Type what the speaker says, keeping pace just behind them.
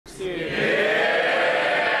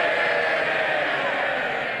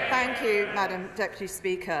Thank you, Madam Deputy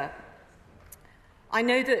Speaker. I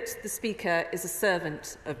know that the Speaker is a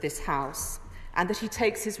servant of this House and that he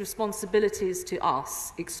takes his responsibilities to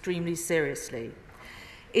us extremely seriously.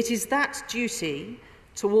 It is that duty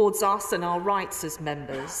towards us and our rights as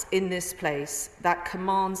members in this place that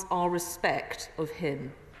commands our respect of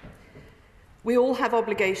him. We all have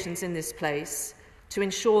obligations in this place to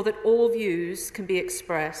ensure that all views can be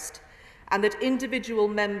expressed and that individual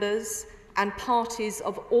members and parties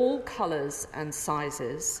of all colours and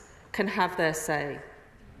sizes can have their say.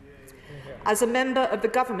 As a member of the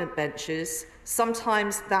government benches,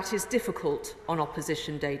 sometimes that is difficult on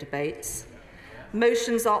opposition day debates.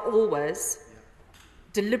 Motions are always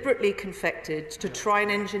deliberately confected to try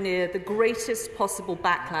and engineer the greatest possible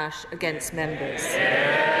backlash against members.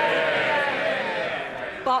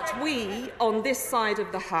 But we, on this side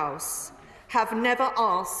of the House, have never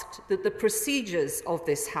asked that the procedures of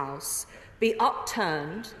this House be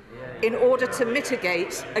upturned in order to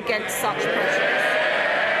mitigate against such pressures.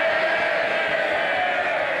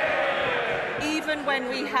 Even when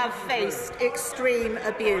we have faced extreme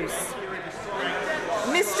abuse.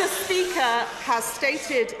 Mr. Speaker has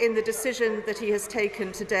stated in the decision that he has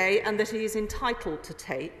taken today and that he is entitled to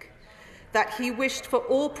take that he wished for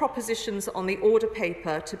all propositions on the order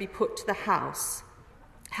paper to be put to the House.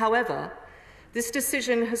 However, this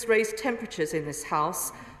decision has raised temperatures in this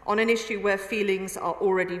House on an issue where feelings are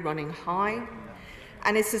already running high,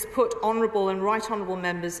 and this has put honourable and right honourable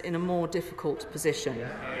members in a more difficult position.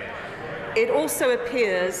 It also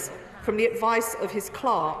appears from the advice of his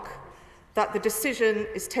clerk that the decision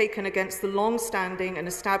is taken against the long-standing and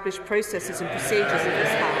established processes and procedures of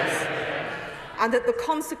this House, and that the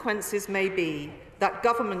consequences may be that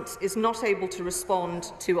government is not able to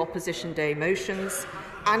respond to opposition day motions,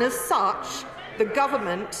 and as such, the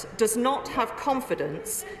government does not have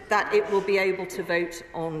confidence that it will be able to vote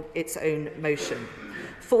on its own motion.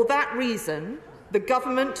 For that reason, the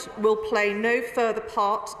government will play no further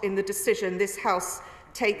part in the decision this House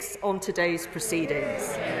takes on today's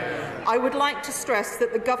proceedings. I would like to stress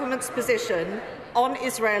that the government's position on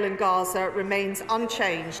Israel and Gaza remains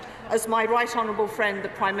unchanged, as my right honourable friend, the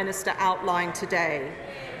Prime Minister, outlined today.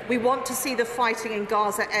 We want to see the fighting in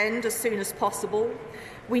Gaza end as soon as possible.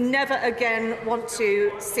 We never again want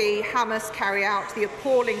to see Hamas carry out the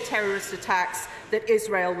appalling terrorist attacks that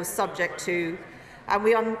Israel was subject to. And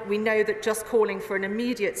we know that just calling for an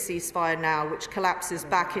immediate ceasefire now, which collapses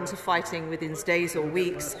back into fighting within days or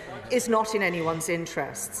weeks, is not in anyone's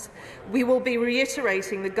interests. We will be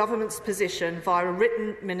reiterating the government's position via a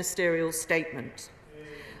written ministerial statement.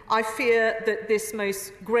 I fear that this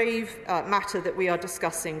most grave matter that we are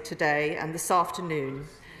discussing today and this afternoon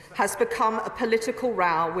has become a political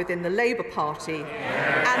row within the Labour Party, and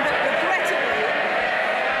that regrettably,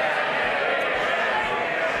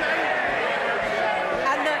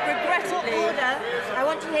 I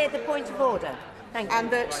want to hear the point of order. Thank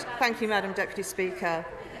you. Thank you, Madam Deputy Speaker.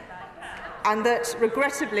 And that,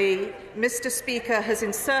 regrettably, Mr. Speaker has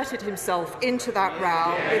inserted himself into that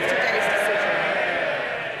row with today's decision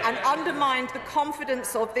and undermined the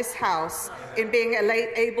confidence of this House in being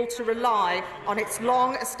able to rely on its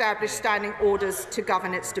long-established standing orders to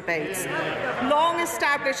govern its debates.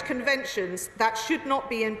 Long-established conventions that should not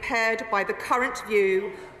be impaired by the current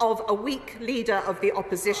view of a weak leader of the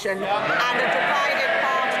opposition and a divided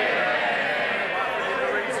party.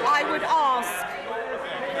 I would ask,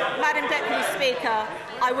 Madam Deputy Speaker,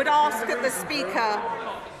 I would ask that the Speaker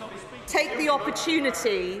take the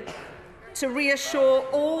opportunity to reassure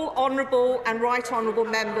all honourable and right honourable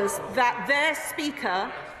members that their Speaker,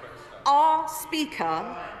 our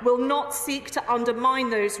Speaker, will not seek to undermine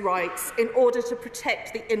those rights in order to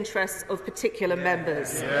protect the interests of particular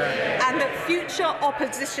members, and that future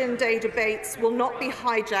opposition day debates will not be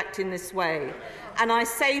hijacked in this way. And I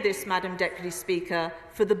say this, Madam Deputy Speaker,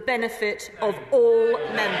 for the benefit of all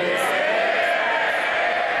members.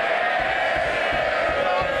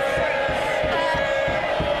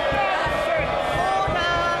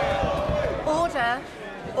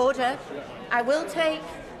 Order. I will take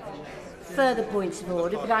further points of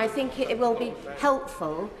order, but I think it will be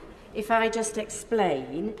helpful if I just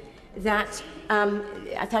explain that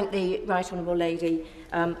I thank the Right Honourable Lady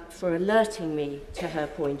for alerting me to her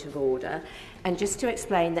point of order, and just to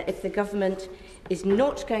explain that if the government is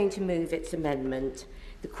not going to move its amendment,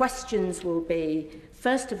 the questions will be,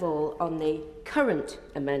 first of all, on the current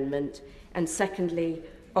amendment, and secondly,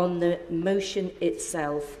 on the motion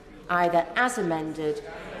itself, either as amended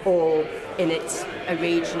or in its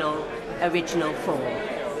original form.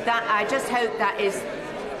 That I just hope that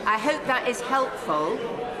is helpful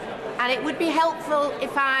and it would be helpful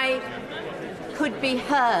if I could be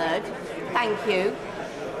heard. Thank you.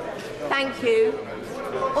 Thank you.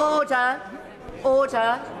 Order.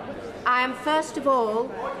 Order. I'm first of all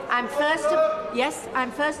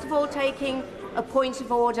taking a point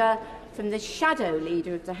of order from the Shadow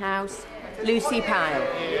Leader of the House, Lucy Powell.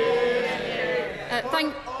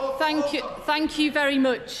 Thank you very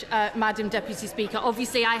much, Madam Deputy Speaker.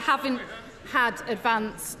 Obviously, I haven't had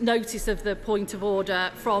advance notice of the point of order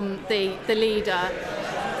from the leader,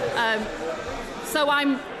 so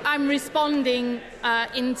I'm responding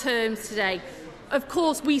in terms today. Of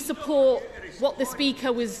course, we support what the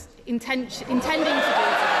Speaker was intending to do today.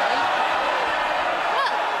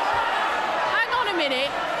 Well, hang on a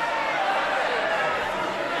minute.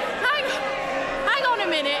 Hang on a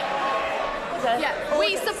minute. Yeah,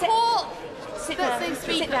 we support the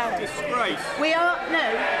Speaker. Disgrace.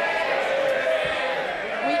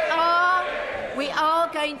 We are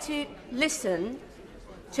going to listen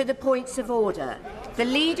to the points of order. The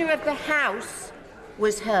Leader of the House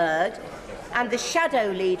was heard, and the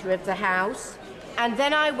Shadow Leader of the House, and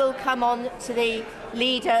then I will come on to the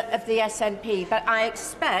Leader of the SNP. But I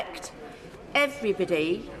expect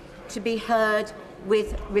everybody to be heard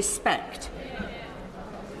with respect.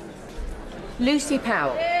 Lucy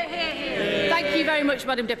Powell. Thank you very much,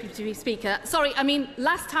 Madam Deputy Speaker. Sorry, I mean,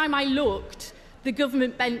 last time I looked, the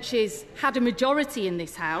government benches had a majority in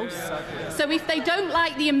this House. So if they don't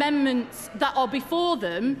like the amendments that are before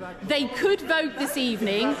them, they could vote this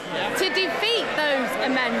evening to defeat those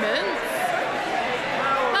amendments.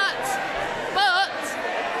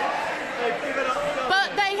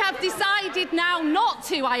 But they have decided now not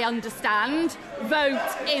to, I understand, vote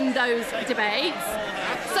in those debates.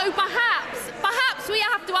 So perhaps we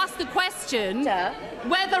have to ask the question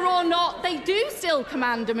whether or not they do still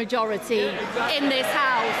command a majority in this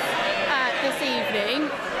House this evening,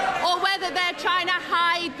 or whether they're trying to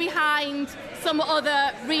hide behind some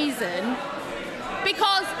other reason.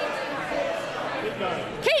 Because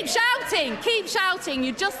keep shouting,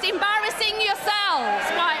 you're just embarrassing yourselves,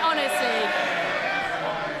 quite honestly.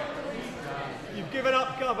 You've given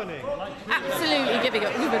up governing. Absolutely giving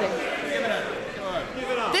up governing.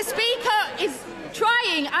 The Speaker is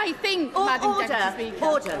trying, I think, Madam Deputy Speaker.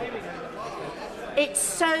 Order. It's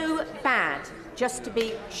so bad just to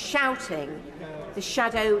be shouting the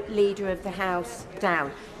Shadow Leader of the House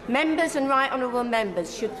down. Members and Right Honourable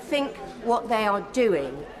Members should think what they are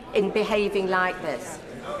doing in behaving like this.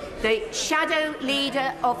 The Shadow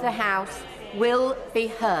Leader of the House will be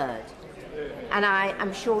heard, and I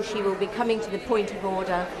am sure she will be coming to the point of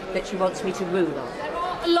order that she wants me to rule on.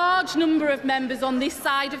 A large number of members on this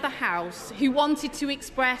side of the House who wanted to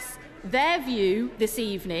express their view this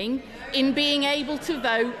evening in being able to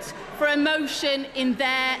vote for a motion in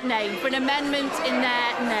their name, for an amendment in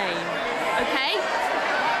their name. OK?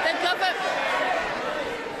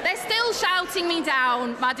 They're still shouting me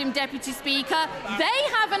down, Madam Deputy Speaker. They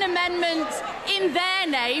have an amendment in their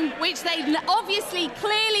name, which they obviously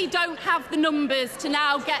clearly don't have the numbers to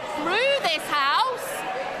now get through this House,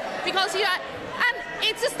 because and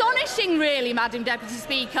it's astonishing, really, Madam Deputy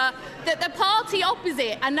Speaker, that the party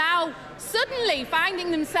opposite are now suddenly finding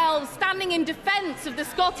themselves standing in defence of the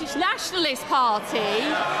Scottish Nationalist Party,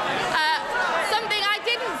 something I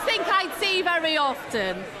didn't think I'd see very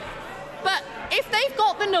often. But if they've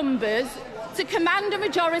got the numbers to command a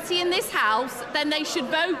majority in this House, then they should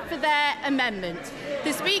vote for their amendment.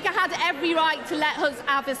 The Speaker had every right to let us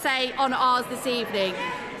have a say on ours this evening,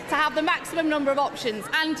 to have the maximum number of options.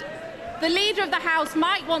 And the Leader of the House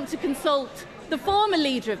might want to consult the former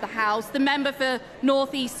Leader of the House, the member for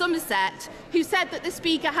North East Somerset, who said that the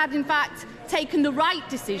Speaker had in fact taken the right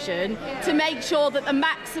decision to make sure that the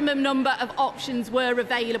maximum number of options were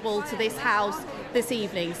available to this House this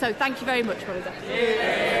evening. So thank you very much, Rhoda.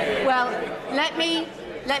 Well, let me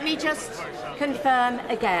just confirm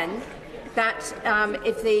again that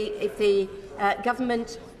if the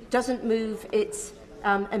government doesn't move its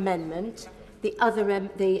amendment, the other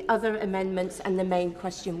amendments and the main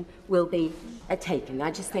question will be taken.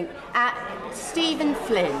 I just think Stephen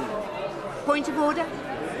Flynn, point of order.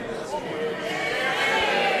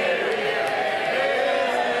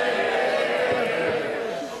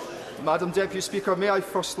 Madam Deputy Speaker, may I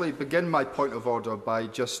firstly begin my point of order by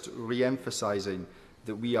just re-emphasising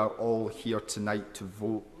that we are all here tonight to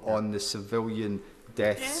vote on the civilian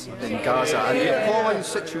deaths in Gaza and the appalling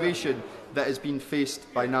situation that is being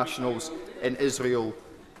faced by nationals in Israel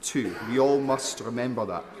too. We all must remember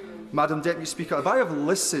that. Madam Deputy Speaker, if I have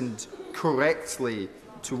listened correctly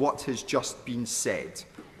to what has just been said,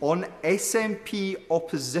 on SNP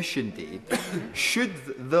Opposition Day, should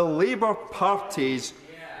the Labour Party's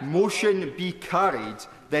motion be carried,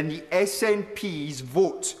 then the SNP's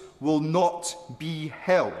vote will not be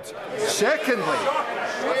held. Secondly,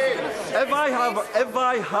 if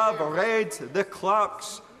I have read the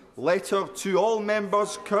clerk's letter to all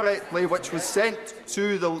members correctly, which was sent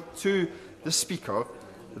to the Speaker,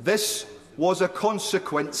 this was a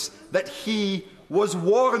consequence that he was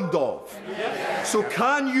warned of. So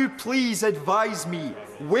can you please advise me,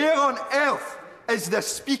 where on earth is the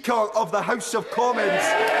Speaker of the House of Commons?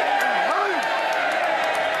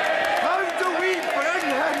 How do we bring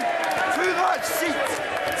him to that seat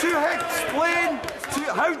to explain?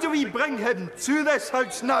 How do we bring him to this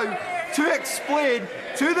House now to explain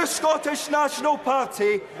to the Scottish National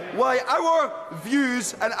Party why our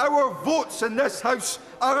views and our votes in this House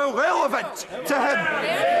are irrelevant to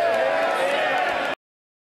him?